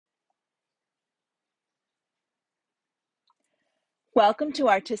Welcome to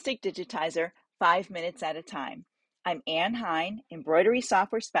Artistic Digitizer, 5 minutes at a time. I'm Anne Hein, Embroidery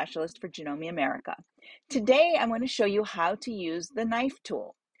Software Specialist for Janome America. Today, I'm going to show you how to use the knife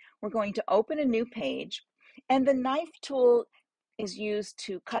tool. We're going to open a new page, and the knife tool is used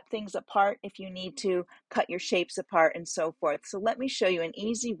to cut things apart if you need to, cut your shapes apart and so forth. So let me show you an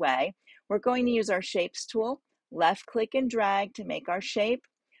easy way. We're going to use our Shapes tool, left click and drag to make our shape,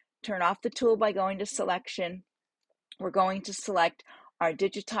 turn off the tool by going to Selection. We're going to select our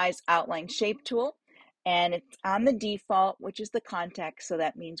Digitize Outline Shape tool, and it's on the default, which is the context. So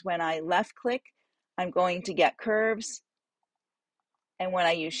that means when I left click, I'm going to get curves, and when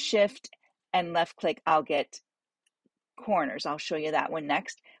I use Shift and left click, I'll get corners. I'll show you that one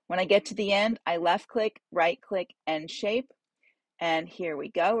next. When I get to the end, I left click, right click, and shape, and here we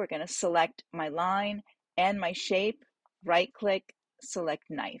go. We're going to select my line and my shape, right click, select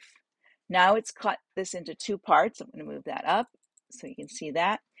knife. Now it's cut this into two parts. I'm going to move that up so you can see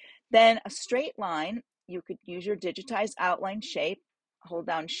that. Then a straight line, you could use your digitized outline shape, hold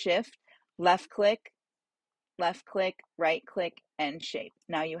down Shift, left click, right click, and shape.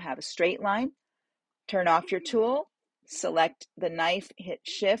 Now you have a straight line. Turn off your tool, select the knife, hit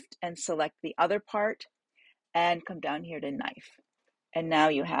Shift, and select the other part, and come down here to knife. And now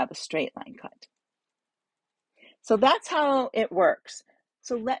you have a straight line cut. So that's how it works.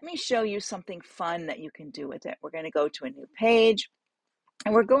 So let me show you something fun that you can do with it. We're going to go to a new page,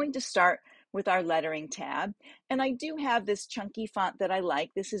 and we're going to start with our lettering tab. And I do have this chunky font that I like.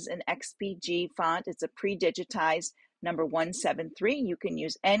 This is an XPG font. It's a pre-digitized number 173. You can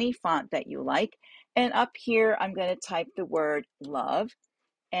use any font that you like. And up here, I'm going to type the word love.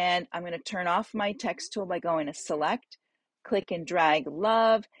 And I'm going to turn off my text tool by going to Select, click and drag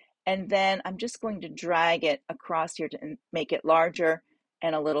love, and then I'm just going to drag it across here to make it larger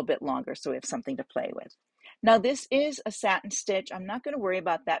and a little bit longer so we have something to play with. Now this is a satin stitch. I'm not going to worry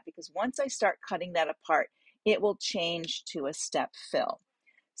about that because once I start cutting that apart, it will change to a step fill.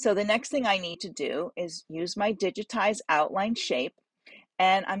 So the next thing I need to do is use my digitize outline shape,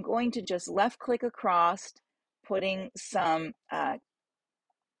 and I'm going to just left click across, putting some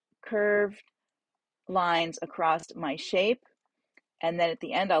curved lines across my shape, and then at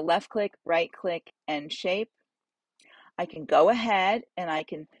the end I'll left click, right click, and shape. I can go ahead and I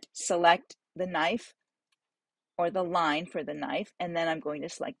can select the knife or the line for the knife, and then I'm going to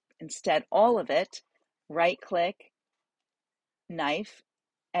select instead all of it, right click, knife,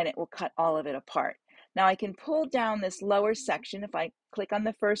 and it will cut all of it apart. Now I can pull down this lower section if I click on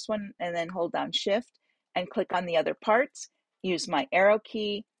the first one and then hold down Shift and click on the other parts, use my arrow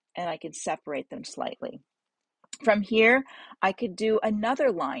key, and I can separate them slightly. From here, I could do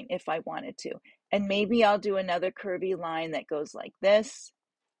another line if I wanted to, and maybe I'll do another curvy line that goes like this,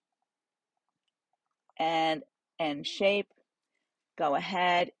 and shape, go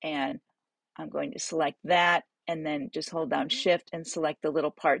ahead, and I'm going to select that, and then just hold down Shift and select the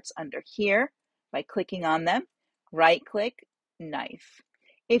little parts under here by clicking on them, right click, knife.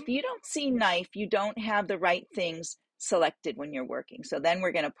 If you don't see knife, you don't have the right things selected when you're working. So then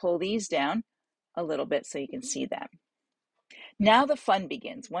we're going to pull these down a little bit so you can see them. Now the fun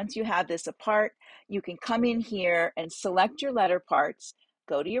begins. Once you have this apart, you can come in here and select your letter parts,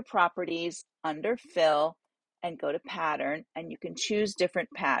 go to your properties, under fill, and go to pattern, and you can choose different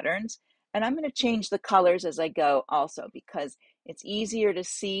patterns. And I'm going to change the colors as I go also because it's easier to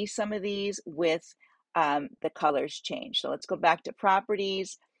see some of these with the colors change. So let's go back to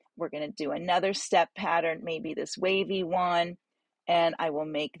properties. We're going to do another step pattern, maybe this wavy one, and I will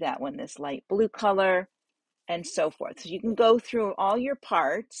make that one this light blue color, and so forth. So you can go through all your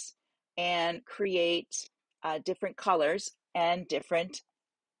parts and create different colors and different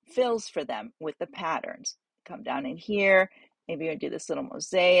fills for them with the patterns. Come down in here, maybe you're gonna do this little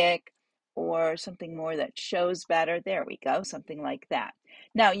mosaic or something more that shows better. There we go, something like that.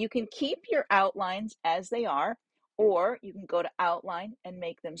 Now you can keep your outlines as they are, or you can go to outline and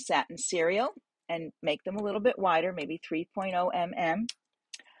make them satin serial and make them a little bit wider, maybe 3.0 mm.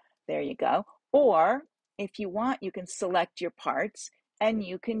 There you go. Or if you want, you can select your parts and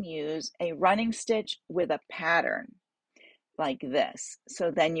you can use a running stitch with a pattern like this.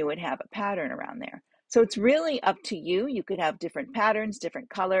 So then you would have a pattern around there. So it's really up to you. You could have different patterns, different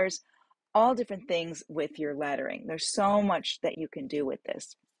colors, all different things with your lettering. There's so much that you can do with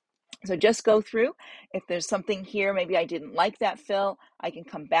this. So just go through. If there's something here, maybe I didn't like that fill, I can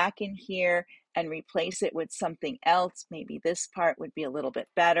come back in here and replace it with something else. Maybe this part would be a little bit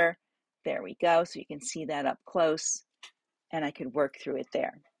better. There we go. So you can see that up close, and I could work through it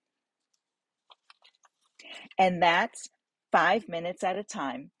there. And that's 5 minutes at a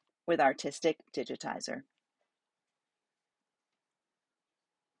time with Artistic Digitizer.